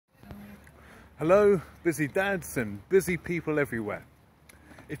Hello, busy dads and busy people everywhere.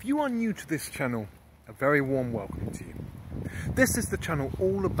 If you are new to this channel, a very warm welcome to you. This is the channel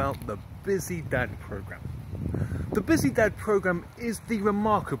all about the Busy Dad program. The Busy Dad program is the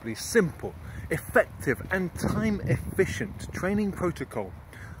remarkably simple, effective and time-efficient training protocol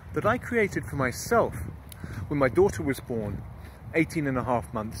that I created for myself when my daughter was born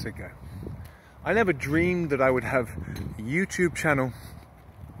 18.5 months ago. I never dreamed that I would have a YouTube channel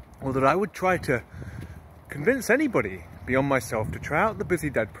or that I would try to convince anybody beyond myself to try out the Busy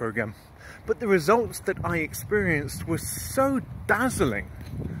Dad program, but the results that I experienced were so dazzling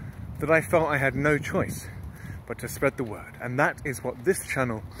that I felt I had no choice but to spread the word, and that is what this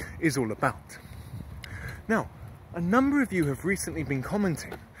channel is all about. Now, a number of you have recently been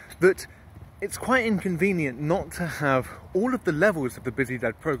commenting that it's quite inconvenient not to have all of the levels of the Busy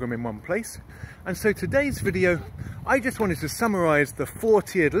Dad program in one place, and so today's video I just wanted to summarize the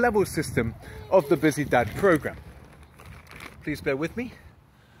 4-tiered level system of the Busy Dad program. Please bear with me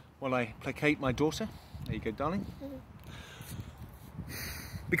while I placate my daughter. There you go, darling.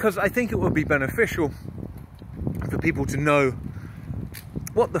 Because I think it would be beneficial for people to know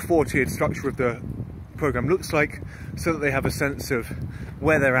what the 4-tiered structure of the program looks like so that they have a sense of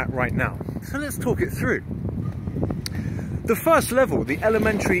where they're at right now. So let's talk it through. The first level, the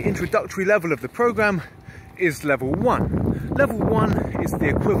elementary introductory level of the program, is level 1. Level 1 is the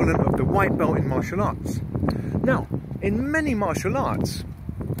equivalent of the white belt in martial arts. Now, in many martial arts,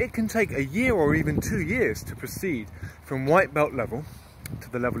 it can take a year or even 2 years to proceed from white belt level to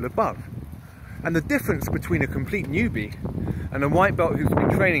the level above. And the difference between a complete newbie and a white belt who's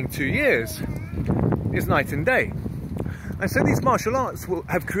been training 2 years is night and day. And so these martial arts will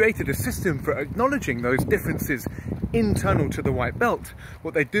have created a system for acknowledging those differences internal to the white belt.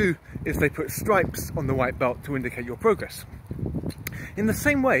 What they do is they put stripes on the white belt to indicate your progress. In the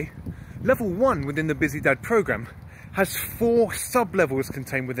same way, level 1 within the Busy Dad program has 4 sub-levels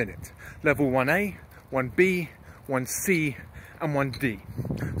contained within it. Level 1A, 1B, 1C, and 1D.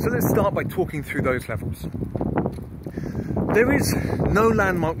 So let's start by talking through those levels. There is no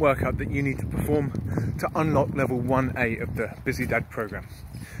landmark workout that you need to perform to unlock level 1A of the Busy Dad program.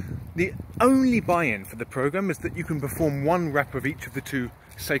 The only buy-in for the program is that you can perform 1 rep of each of the 2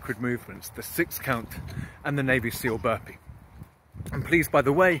 sacred movements, the 6 count and the Navy SEAL burpee. And please, by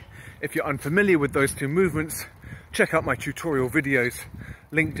the way, if you're unfamiliar with those 2 movements, check out my tutorial videos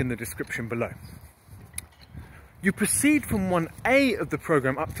linked in the description below. You proceed from 1A of the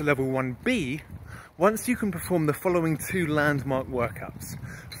program up to level 1B once you can perform the following 2 landmark workouts.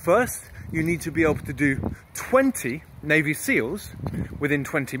 First, you need to be able to do 20 Navy SEALs within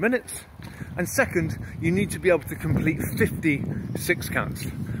 20 minutes. And second, you need to be able to complete 50 6 counts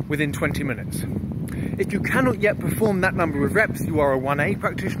within 20 minutes. If you cannot yet perform that number of reps, you are a 1A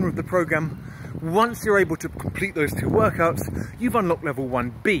practitioner of the program. Once you're able to complete those 2 workouts, you've unlocked level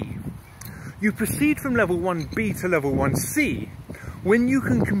 1B. You proceed from level 1B to level 1C when you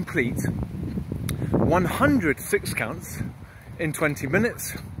can complete 100 6 counts in 20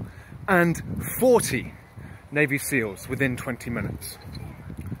 minutes and 40 Navy SEALs within 20 minutes.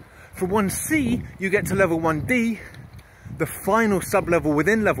 For 1C, you get to level 1D, the final sub-level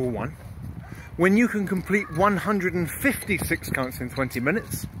within level 1, when you can complete 150 6 counts in 20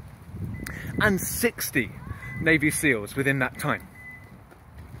 minutes and 60 Navy SEALs within that time.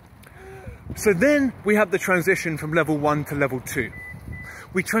 So then we have the transition from level 1 to level 2.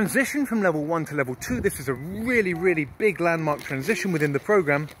 We transition from level 1 to level 2. This is a really, really big landmark transition within the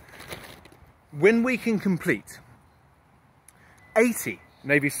program when we can complete 80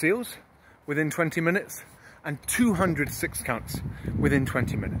 Navy SEALs within 20 minutes and 200 6 counts within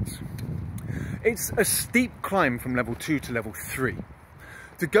 20 minutes. It's a steep climb from level 2 to level 3.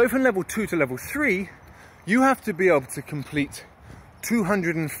 To go from level 2 to level 3, you have to be able to complete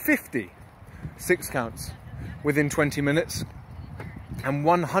 250 6 counts within 20 minutes and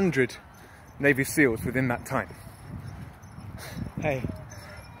 100 Navy SEALs within that time. Hey.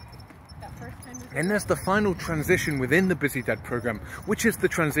 And there's the final transition within the Busy Dad program, which is the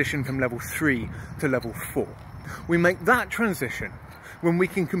transition from level 3 to level 4. We make that transition when we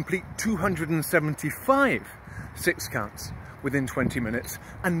can complete 275 6 counts within 20 minutes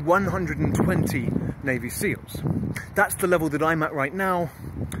and 120 Navy SEALs. That's the level that I'm at right now.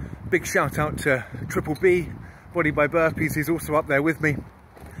 Big shout out to Triple B, Body by Burpees. He's also up there with me.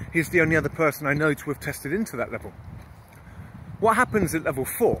 He's the only other person I know to have tested into that level. What happens at level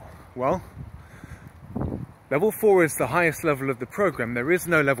 4? Well, level 4 is the highest level of the program. There is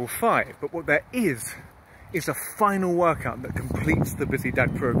no level 5, but what there is a final workout that completes the Busy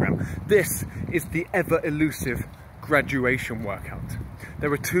Dad program. This is the ever elusive graduation workout.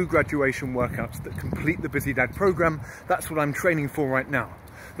 There are 2 graduation workouts that complete the Busy Dad program. That's what I'm training for right now.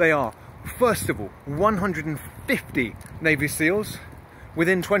 They are, first of all, 150 Navy SEALs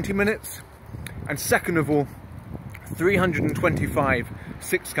within 20 minutes, and second of all, 325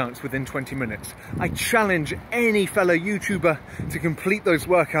 6 counts within 20 minutes. I challenge any fellow YouTuber to complete those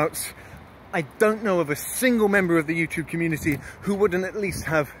workouts. I don't know of a single member of the YouTube community who wouldn't at least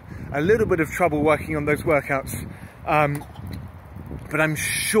have a little bit of trouble working on those workouts. But I'm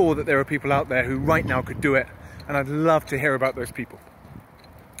sure that there are people out there who right now could do it, and I'd love to hear about those people.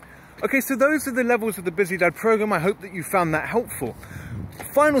 Okay, so those are the levels of the Busy Dad program. I hope that you found that helpful.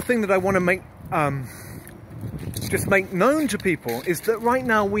 Final thing that I want to make known to people is that right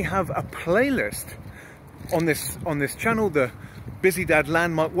now we have a playlist on this channel, the Busy Dad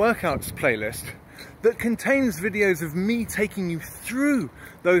Landmark Workouts playlist, that contains videos of me taking you through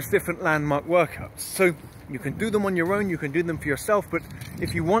those different landmark workouts. So you can do them on your own, you can do them for yourself, but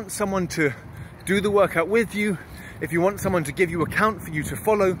if you want someone to do the workout with you, if you want someone to give you a count for you to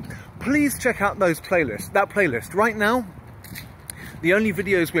follow, please check out that playlist. Right now, the only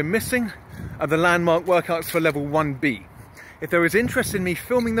videos we're missing are the landmark workouts for level 1B. If there is interest in me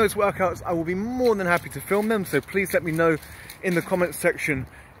filming those workouts, I will be more than happy to film them, so please let me know in the comments section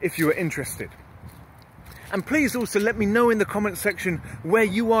if you are interested. And please also let me know in the comments section where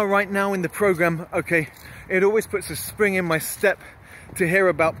you are right now in the program, okay? It always puts a spring in my step to hear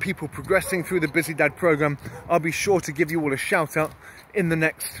about people progressing through the Busy Dad program. I'll be sure to give you all a shout out in the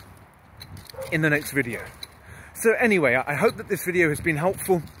next video. So anyway, I hope that this video has been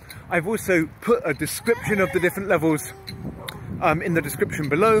helpful. I've also put a description of the different levels in the description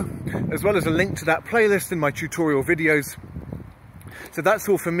below, as well as a link to that playlist in my tutorial videos. So that's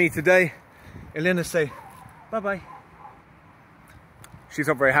all from me today. Elena, say bye-bye. She's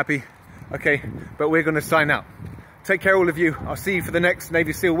not very happy. Okay, but we're going to sign out. Take care, all of you. I'll see you for the next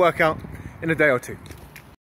Navy SEAL workout in a day or 2.